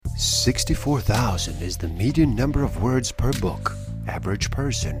64,000 is the median number of words per book. Average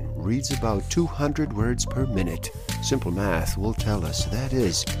person reads about 200 words per minute. Simple math will tell us that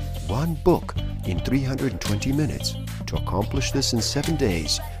is one book in 320 minutes. To accomplish this in 7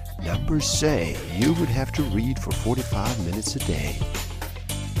 days, numbers say you would have to read for 45 minutes a day.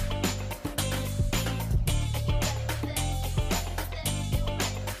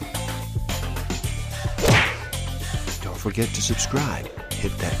 Don't forget to subscribe.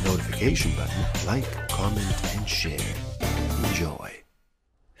 Hit that notification button, like, comment, and share. Enjoy.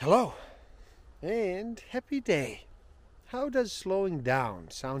 Hello, and happy day. How does slowing down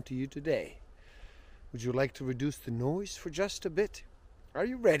sound to you today? Would you like to reduce the noise for just a bit? Are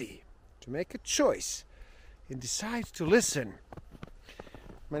you ready to make a choice and decide to listen?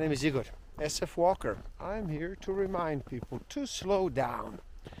 My name is Igor S.F. Walker. I'm here to remind people to slow down,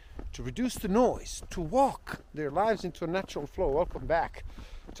 to reduce the noise, to walk their lives into a natural flow. Welcome back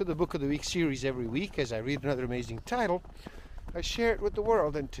to the Book of the Week series. Every week as I read another amazing title, I share it with the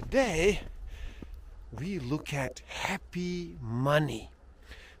world. And today we look at Happy Money,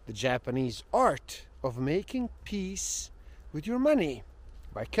 the Japanese art of making peace with your money,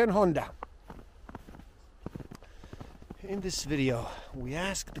 by Ken Honda. In this video we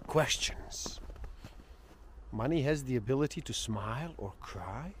ask the questions: money has the ability to smile or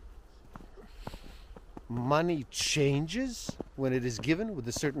cry? Money changes when it is given with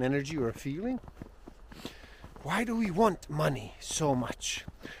a certain energy or a feeling? Why do we want money so much?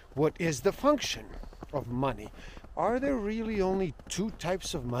 What is the function of money? Are there really only two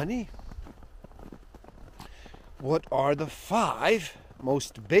types of money? What are the 5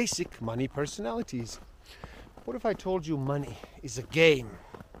 most basic money personalities? What if I told you money is a game?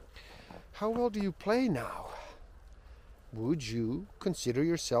 How well do you play now? Would you consider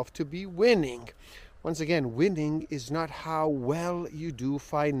yourself to be winning? Once again, winning is not how well you do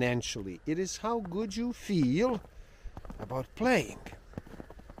financially. It is how good you feel about playing.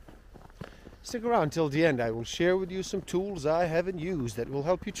 Stick around till the end. I will share with you some tools I haven't used that will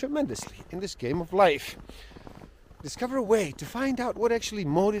help you tremendously in this game of life. Discover a way to find out what actually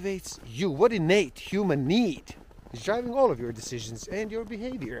motivates you, what innate human need is driving all of your decisions and your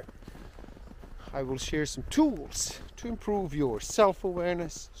behavior. I will share some tools to improve your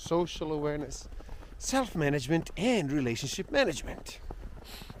self-awareness, social awareness, self-management, and relationship management.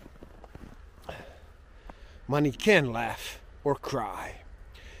 Money can laugh or cry,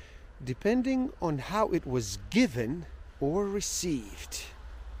 depending on how it was given or received.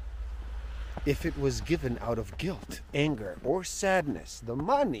 If it was given out of guilt, anger, or sadness, the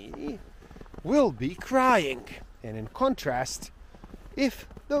money will be crying. And in contrast, if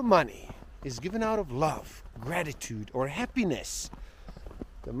the money is given out of love, gratitude, or happiness,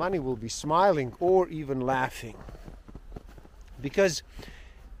 the money will be smiling or even laughing, because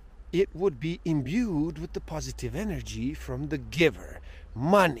it would be imbued with the positive energy from the giver.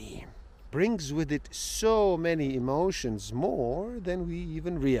 Money brings with it so many emotions, more than we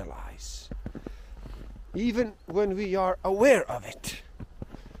even realize, even when we are aware of it,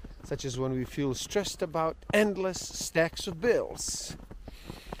 such as when we feel stressed about endless stacks of bills,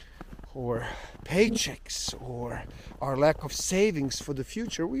 or paychecks, or our lack of savings for the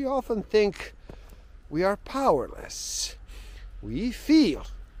future. We often think we are powerless. We feel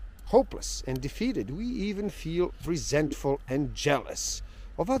hopeless and defeated. We even feel resentful and jealous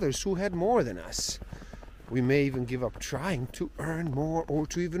of others who had more than us. We may even give up trying to earn more or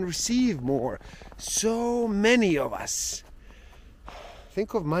to even receive more. So many of us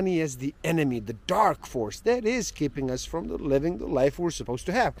think of money as the enemy, the dark force that is keeping us from living the life we're supposed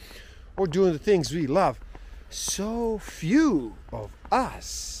to have, or doing the things we love. So few of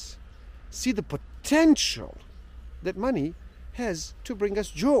us see the potential that money has to bring us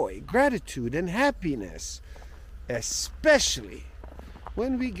joy, gratitude, and happiness, especially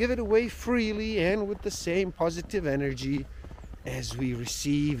when we give it away freely and with the same positive energy as we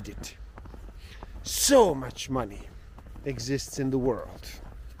received it. So much money exists in the world.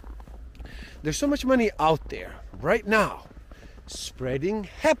 There's so much money out there right now, spreading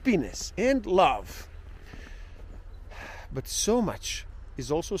happiness and love. But so much is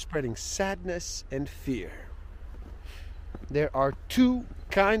also spreading sadness and fear. There are 2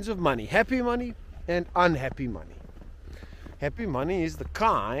 kinds of money: happy money and unhappy money. Happy money is the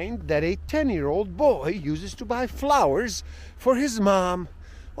kind that a 10-year-old boy uses to buy flowers for his mom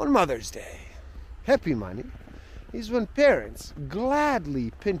on Mother's Day. Happy money is when parents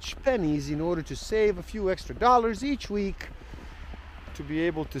gladly pinch pennies in order to save a few extra dollars each week to be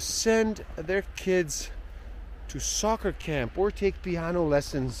able to send their kids to soccer camp or take piano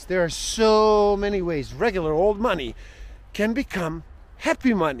lessons. There are so many ways regular old money can become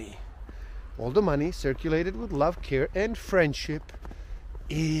happy money. All the money circulated with love, care, and friendship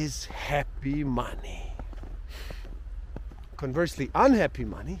is happy money. Conversely, unhappy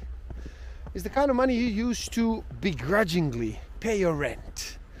money is the kind of money you use to begrudgingly pay your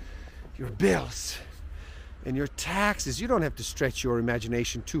rent, your bills, and your taxes. You don't have to stretch your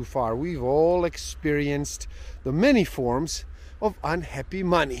imagination too far. We've all experienced the many forms of unhappy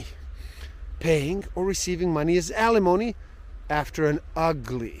money. Paying or receiving money as alimony after an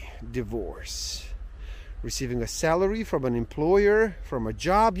ugly divorce. Receiving a salary from an employer, from a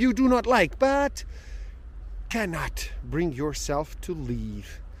job you do not like, but cannot bring yourself to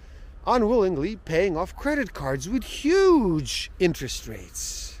leave. Unwillingly paying off credit cards with huge interest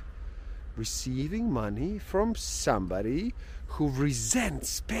rates. Receiving money from somebody who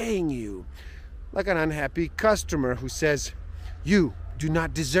resents paying you, like an unhappy customer who says, "You do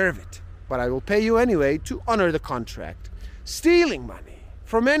not deserve it, but I will pay you anyway to honor the contract." Stealing money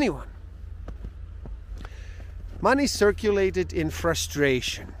from anyone. Money circulated in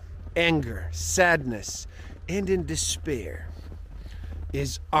frustration, anger, sadness, and in despair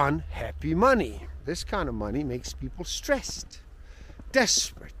is unhappy money. This kind of money makes people stressed,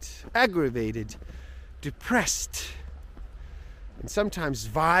 desperate, aggravated, depressed, and sometimes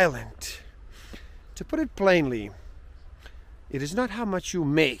violent. To put it plainly, it is not how much you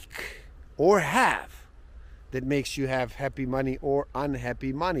make or have that makes you have happy money or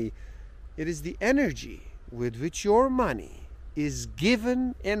unhappy money. It is the energy with which your money is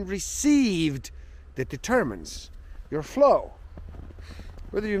given and received that determines your flow.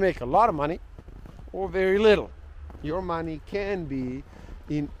 Whether you make a lot of money or very little, your money can be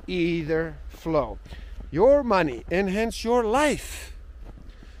in either flow. Your money, and hence your life,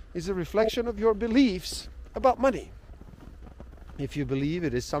 is a reflection of your beliefs about money. If you believe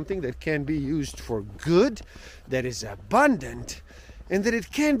it is something that can be used for good, that is abundant, and that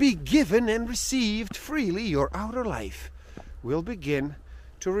it can be given and received freely, your outer life will begin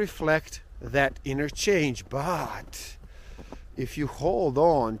to reflect that inner change. But if you hold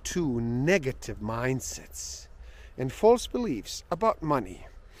on to negative mindsets and false beliefs about money,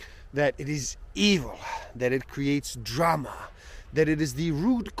 that it is evil, that it creates drama, that it is the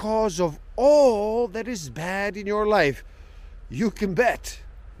root cause of all that is bad in your life, you can bet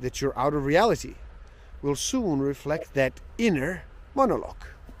that your outer reality will soon reflect that inner monologue.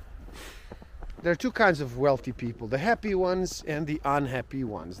 There are two kinds of wealthy people, the happy ones and the unhappy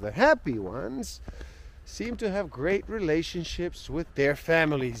ones. The happy ones seem to have great relationships with their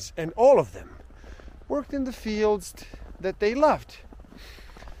families, and all of them worked in the fields that they loved.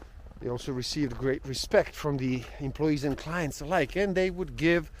 They also received great respect from the employees and clients alike, and they would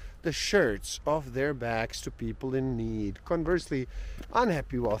give the shirts off their backs to people in need. Conversely,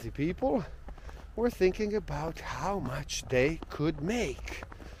 unhappy wealthy people were thinking about how much they could make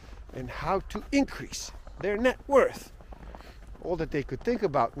and how to increase their net worth. All that they could think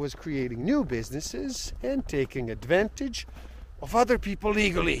about was creating new businesses and taking advantage of other people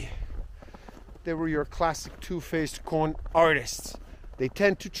legally. They were your classic two-faced con artists. They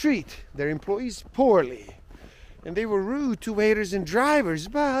tend to treat their employees poorly, and they were rude to waiters and drivers,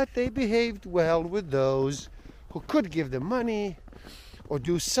 but they behaved well with those who could give them money or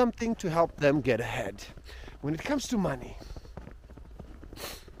do something to help them get ahead. When it comes to money,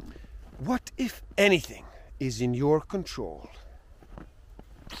 what, if anything, is in your control?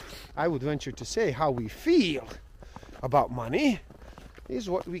 I would venture to say how we feel about money is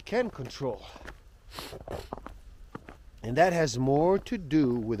what we can control. And that has more to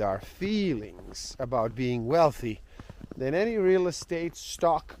do with our feelings about being wealthy than any real estate,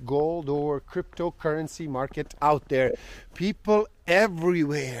 stock, gold, or cryptocurrency market out there. People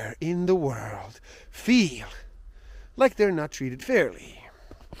everywhere in the world feel like they're not treated fairly.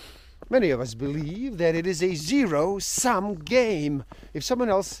 Many of us believe that it is a zero-sum game. If someone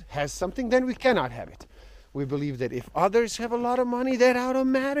else has something, then we cannot have it. We believe that if others have a lot of money, that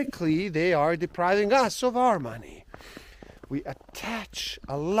automatically they are depriving us of our money. We attach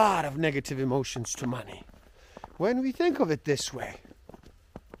a lot of negative emotions to money when we think of it this way.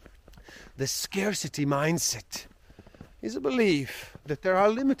 The scarcity mindset is a belief that there are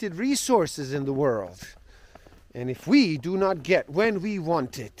limited resources in the world. And if we do not get when we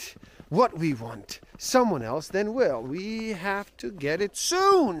want it, what we want, someone else then will. We have to get it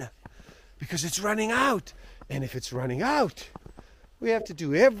soon because it's running out. And if it's running out, we have to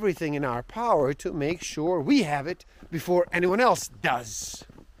do everything in our power to make sure we have it before anyone else does.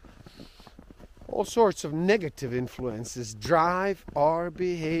 All sorts of negative influences drive our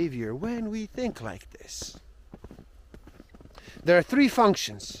behavior when we think like this. There are three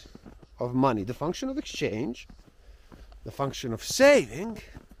functions of money: the function of exchange, the function of saving,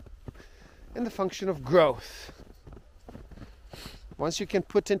 and the function of growth. Once you can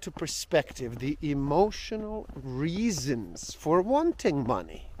put into perspective the emotional reasons for wanting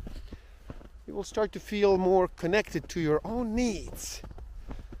money, you will start to feel more connected to your own needs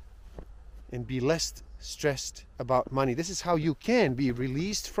and be less stressed about money. This is how you can be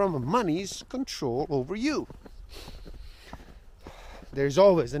released from money's control over you. There's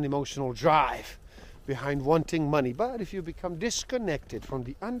always an emotional drive behind wanting money, but if you become disconnected from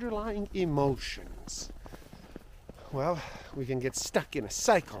the underlying emotions, well, we can get stuck in a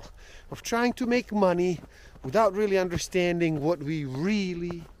cycle of trying to make money without really understanding what we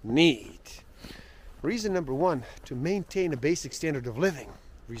really need. Reason number 1, to maintain a basic standard of living.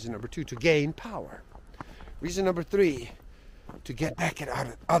 Reason number 2, to gain power. Reason number 3, to get back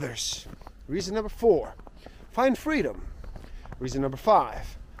at others. Reason number 4, find freedom. Reason number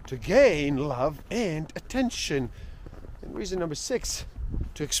 5, to gain love and attention. And reason number 6,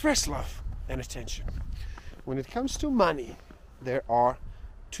 to express love and attention. When it comes to money, there are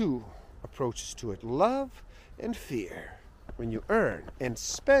 2 approaches to it: love and fear. When you earn and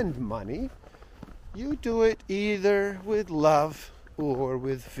spend money, you do it either with love or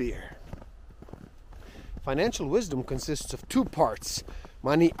with fear. Financial wisdom consists of 2 parts: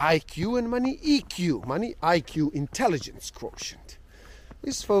 money IQ and money EQ. Money IQ, intelligence quotient,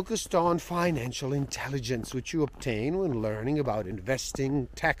 is focused on financial intelligence, which you obtain when learning about investing,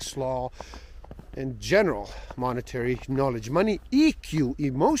 tax law, and general monetary knowledge. Money EQ,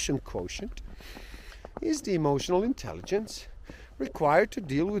 emotion quotient, is the emotional intelligence required to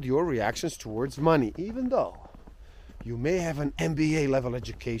deal with your reactions towards money. Even though you may have an MBA level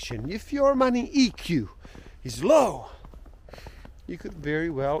education, if your money EQ is low, you could very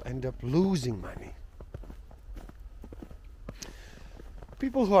well end up losing money.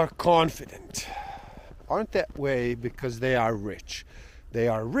 People who are confident aren't that way because they are rich. They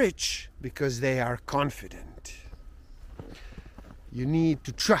are rich because they are confident. You need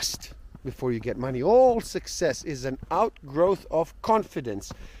to trust before you get money. All success is an outgrowth of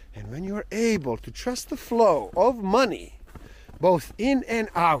confidence. And when you're able to trust the flow of money, both in and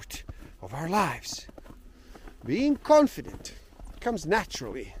out of our lives, being confident comes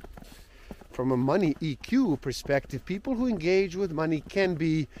naturally. From a money EQ perspective, people who engage with money can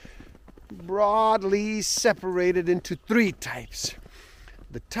be broadly separated into 3 types.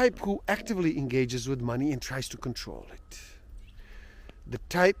 The type who actively engages with money and tries to control it. The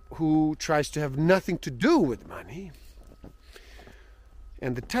type who tries to have nothing to do with money.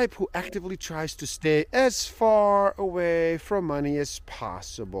 And the type who actively tries to stay as far away from money as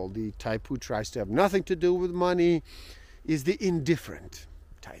possible. The type who tries to have nothing to do with money is the indifferent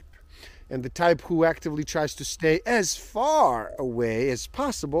type. And the type who actively tries to stay as far away as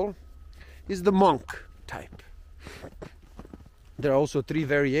possible is the monk type. There are also 3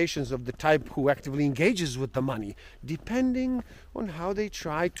 variations of the type who actively engages with the money, depending on how they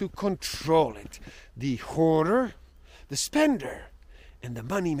try to control it. The hoarder, the spender, and the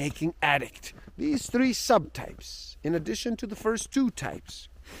money-making addict. These 3 subtypes, in addition to the first 2 types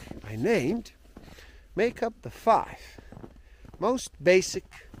I named, make up the 5 most basic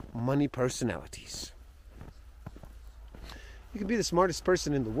money personalities. You can be the smartest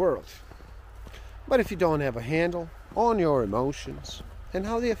person in the world, but if you don't have a handle on your emotions and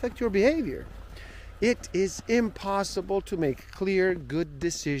how they affect your behavior, it is impossible to make clear, good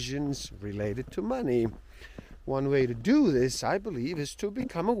decisions related to money. One way to do this, I believe, is to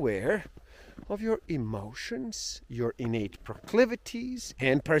become aware of your emotions, your innate proclivities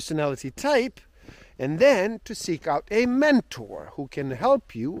and personality type, and then to seek out a mentor who can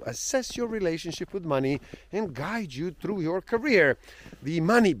help you assess your relationship with money and guide you through your career. The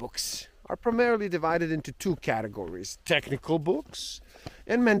money books are primarily divided into 2 categories: technical books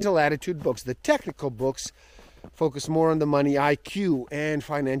and mental attitude books. The technical books focus more on the money IQ and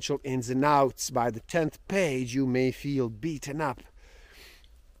financial ins and outs. By the 10th page, you may feel beaten up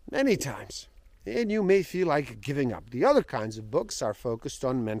many times, and you may feel like giving up. The other kinds of books are focused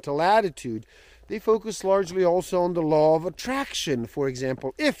on mental attitude. They focus largely also on the law of attraction. For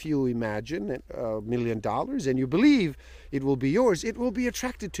example, if you imagine $1 million and you believe it will be yours, it will be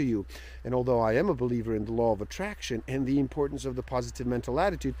attracted to you. And although I am a believer in the law of attraction and the importance of the positive mental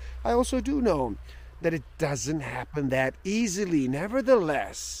attitude, I also do know that it doesn't happen that easily.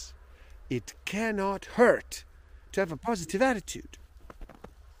 Nevertheless, it cannot hurt to have a positive attitude.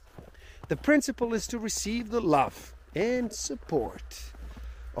 The principle is to receive the love and support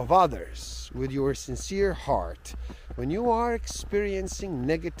of others with your sincere heart when you are experiencing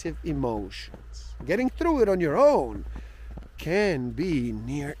negative emotions. Getting through it on your own can be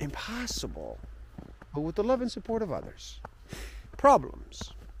near impossible. but with the love and support of others.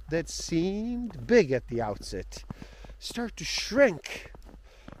 Problems that seemed big at the outset start to shrink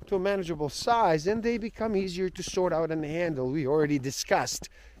to a manageable size, and they become easier to sort out and handle. We already discussed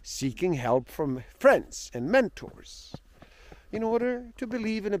seeking help from friends and mentors in order to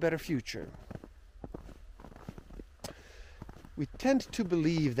believe in a better future. We tend to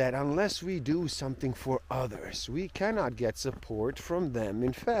believe that unless we do something for others, we cannot get support from them.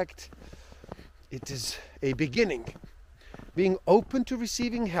 In fact, it is a beginning. Being open to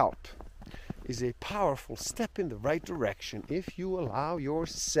receiving help is a powerful step in the right direction if you allow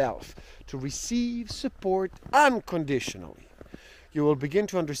yourself to receive support unconditionally. You will begin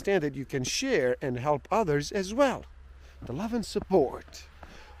to understand that you can share and help others as well. The love and support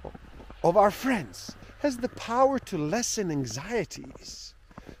of our friends has the power to lessen anxieties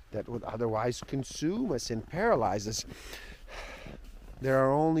that would otherwise consume us and paralyze us. There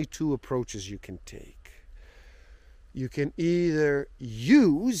are only two approaches you can take. You can either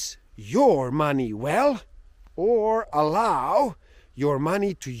use your money well, or allow your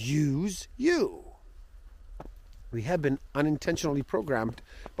money to use you. We have been unintentionally programmed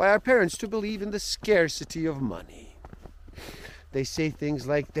by our parents to believe in the scarcity of money. They say things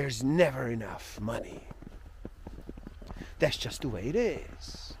like, there's never enough money. That's just the way it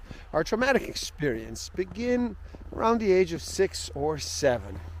is. Our traumatic experience begin around the age of 6 or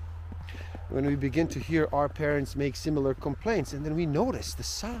 7. When we begin to hear our parents make similar complaints, and then we notice the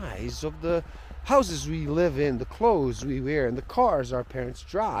size of the houses we live in, the clothes we wear, and the cars our parents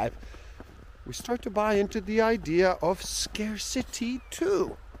drive, we start to buy into the idea of scarcity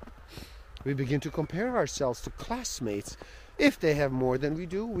too. We begin to compare ourselves to classmates. If they have more than we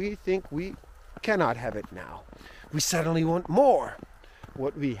do, we think we cannot have it now. We suddenly want more.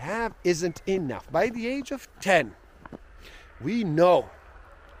 What we have isn't enough. By the age of 10, we know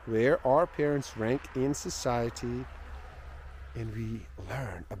where our parents rank in society, and we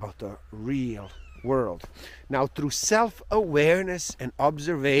learn about the real world. Now, through self-awareness and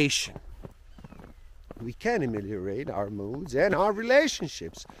observation, we can ameliorate our moods and our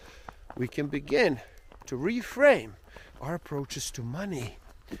relationships. We can begin to reframe our approaches to money.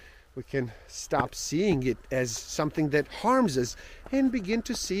 We can stop seeing it as something that harms us and begin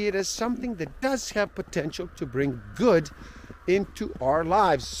to see it as something that does have potential to bring good into our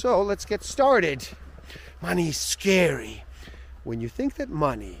lives. So let's get started. Money is scary. When you think that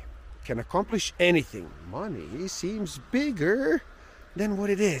money can accomplish anything, money seems bigger than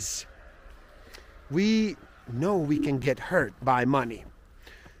what it is. We know we can get hurt by money.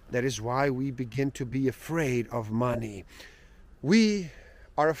 That is why we begin to be afraid of money. We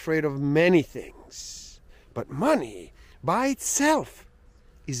are afraid of many things, but money by itself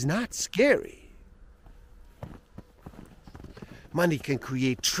is not scary. Money can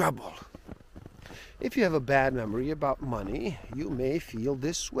create trouble. If you have a bad memory about money, you may feel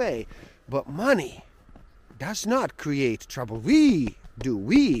this way. But money does not create trouble. We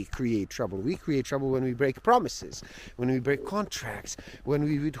create trouble. We create trouble when we break promises, when we break contracts, when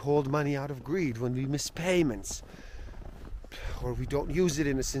we withhold money out of greed, when we miss payments, or we don't use it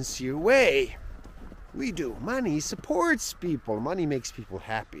in a sincere way. We do. Money supports people. Money makes people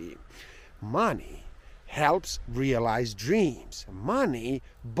happy. Money helps realize dreams. Money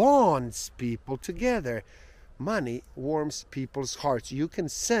bonds people together. Money warms people's hearts. You can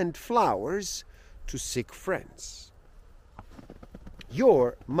send flowers to sick friends.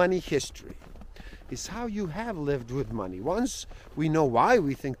 Your money history is how you have lived with money. Once we know why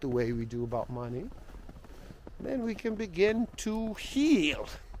we think the way we do about money, then we can begin to heal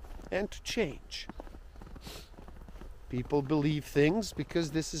and to change. People believe things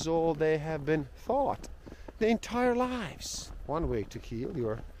because this is all they have been taught their entire lives. One way to heal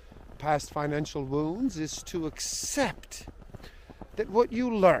your past financial wounds is to accept that what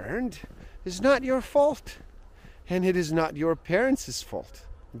you learned is not your fault, and it is not your parents' fault.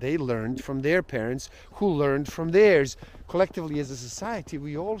 They learned from their parents, who learned from theirs. Collectively, as a society,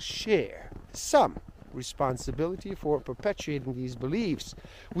 we all share some responsibility for perpetuating these beliefs.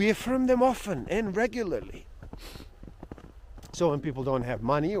 We affirm them often and regularly. So when people don't have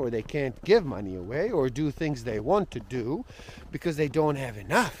money, or they can't give money away, or do things they want to do because they don't have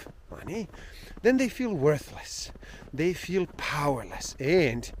enough money, then they feel worthless. They feel powerless.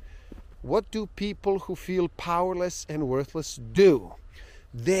 And what do people who feel powerless and worthless do?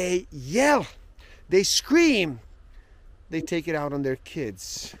 They yell. They scream. They take it out on their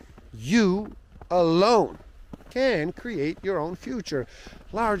kids. You alone can create your own future,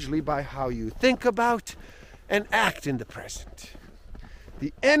 largely by how you think about and act in the present.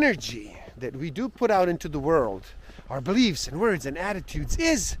 The energy that we do put out into the world, our beliefs and words and attitudes,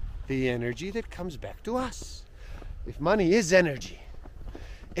 is the energy that comes back to us. If money is energy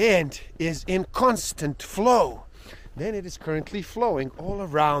and is in constant flow, then it is currently flowing all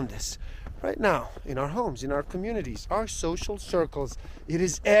around us. Right now, in our homes, in our communities, our social circles, it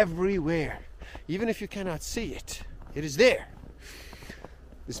is everywhere. Even if you cannot see it, it is there.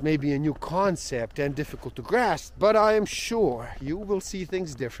 This may be a new concept and difficult to grasp, but I am sure you will see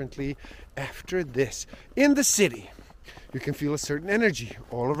things differently after this. In the city, you can feel a certain energy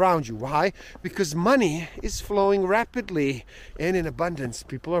all around you. Why? Because money is flowing rapidly and in abundance.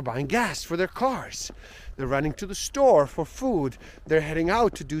 People are buying gas for their cars. They're running to the store for food. They're heading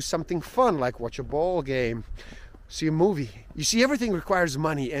out to do something fun, like watch a ball game, see a movie. You see, everything requires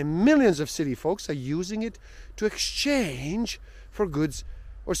money, and millions of city folks are using it to exchange for goods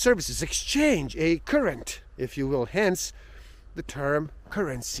or services. Exchange, a current, if you will, hence the term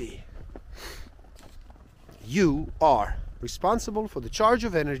currency. You are responsible for the charge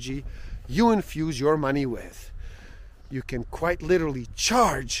of energy you infuse your money with. You can quite literally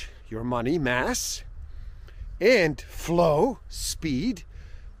charge your money, mass, and flow, speed,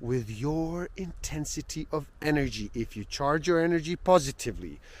 with your intensity of energy. If you charge your energy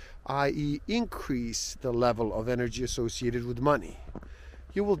positively, i.e. increase the level of energy associated with money,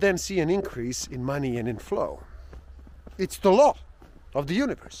 you will then see an increase in money and in flow. It's the law of the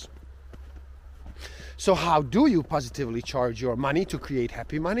universe. So how do you positively charge your money to create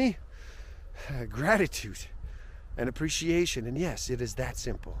happy money? Gratitude and appreciation. And yes, it is that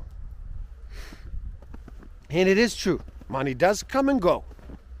simple. And it is true, money does come and go.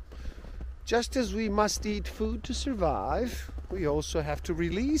 Just as we must eat food to survive, we also have to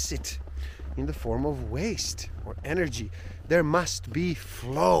release it in the form of waste or energy. There must be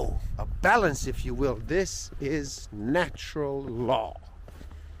flow, a balance, if you will. This is natural law.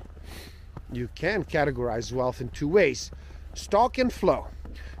 You can categorize wealth in two ways: stock and flow.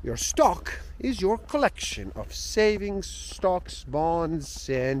 Your stock is your collection of savings, stocks, bonds,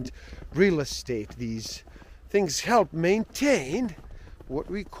 and real estate. These things help maintain what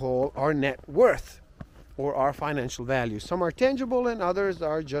we call our net worth or our financial value. Some are tangible and others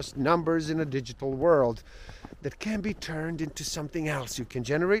are just numbers in a digital world that can be turned into something else. You can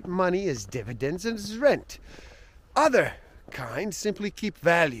generate money as dividends and as rent. Other kinds simply keep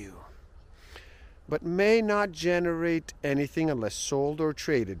value, but may not generate anything unless sold or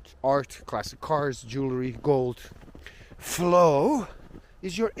traded. Art, classic cars, jewelry, gold. Flow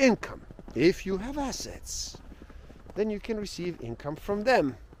is your income. If you have assets, then you can receive income from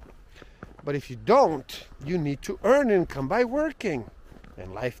them. But if you don't, you need to earn income by working.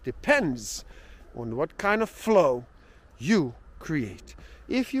 And life depends on what kind of flow you create.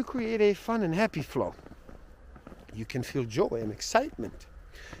 If you create a fun and happy flow, you can feel joy and excitement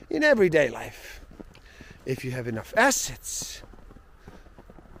in everyday life. If you have enough assets,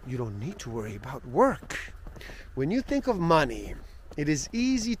 you don't need to worry about work. When you think of money, it is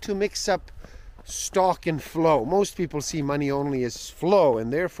easy to mix up stock and flow. Most people see money only as flow,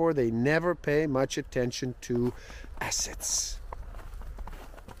 and therefore they never pay much attention to assets.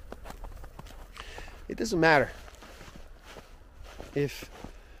 It doesn't matter if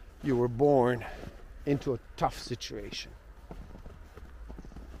you were born into a tough situation,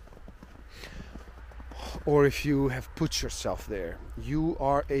 or if you have put yourself there. You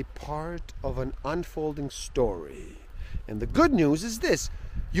are a part of an unfolding story. And the good news is this: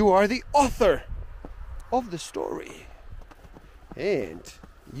 you are the author of the story. And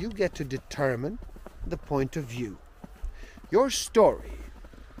you get to determine the point of view. Your story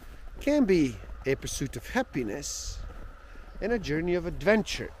can be a pursuit of happiness and a journey of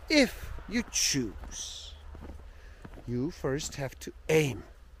adventure if you choose. You first have to aim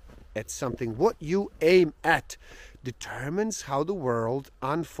at something. What you aim at determines how the world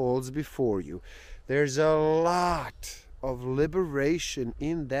unfolds before you. There's a lot of liberation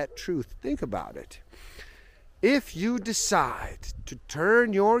in that truth. Think about it. If you decide to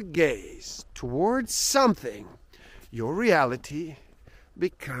turn your gaze towards something, your reality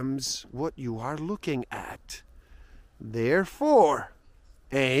becomes what you are looking at. Therefore,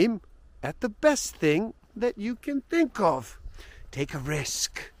 aim at the best thing that you can think of. Take a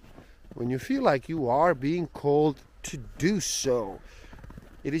risk when you feel like you are being called to do so.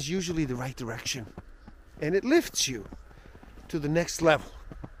 It is usually the right direction, and it lifts you to the next level.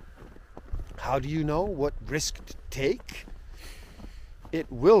 How do you know what risk to take?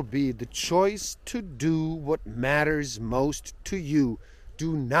 It will be the choice to do what matters most to you.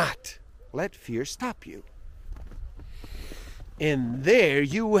 Do not let fear stop you. And there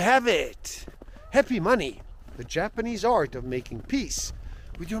you have it. Happy money, the Japanese art of making peace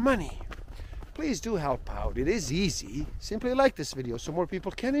with your money. Please do help out. It is easy. Simply like this video so more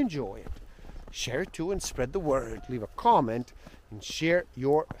people can enjoy it. Share it too and spread the word. Leave a comment and share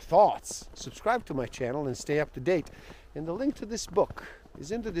your thoughts. Subscribe to my channel and stay up to date. And the link to this book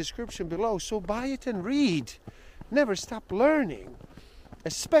is in the description below, so buy it and read. Never stop learning,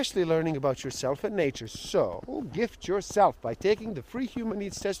 especially learning about yourself and nature. So gift yourself by taking the free human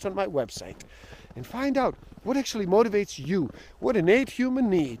needs test on my website and find out what actually motivates you, what innate human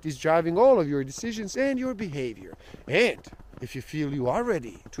need is driving all of your decisions and your behavior. And if you feel you are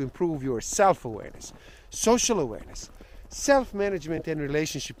ready to improve your self-awareness, social awareness, self-management and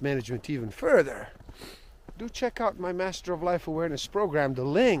relationship management even further, do check out my Master of Life Awareness program. The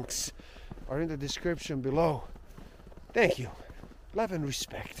links are in the description below. Thank you. Love and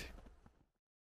respect.